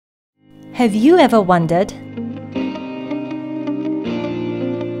Have you ever wondered?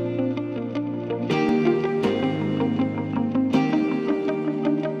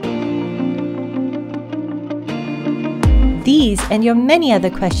 These and your many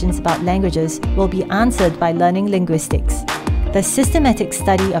other questions about languages will be answered by learning linguistics, the systematic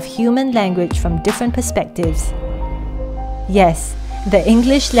study of human language from different perspectives. Yes, the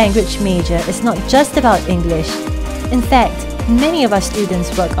English language major is not just about English. In fact, many of our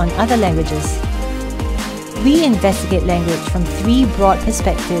students work on other languages. We investigate language from three broad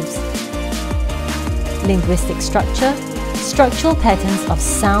perspectives: linguistic structure, structural patterns of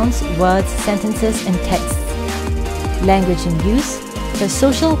sounds, words, sentences, and texts; language in use, the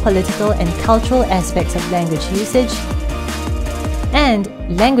social, political, and cultural aspects of language usage; and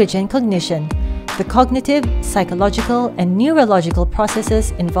language and cognition, the cognitive, psychological, and neurological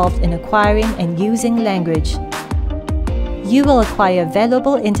processes involved in acquiring and using language. You will acquire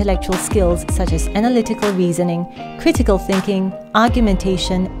valuable intellectual skills such as analytical reasoning, critical thinking,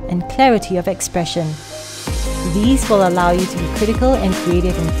 argumentation, and clarity of expression. These will allow you to be critical and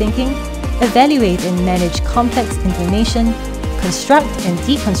creative in thinking, evaluate and manage complex information, construct and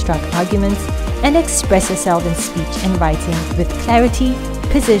deconstruct arguments, and express yourself in speech and writing with clarity,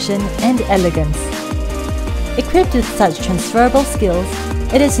 precision, and elegance. Equipped with such transferable skills,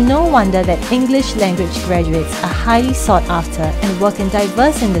 it is no wonder that English language graduates are highly sought after and work in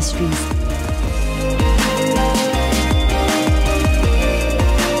diverse industries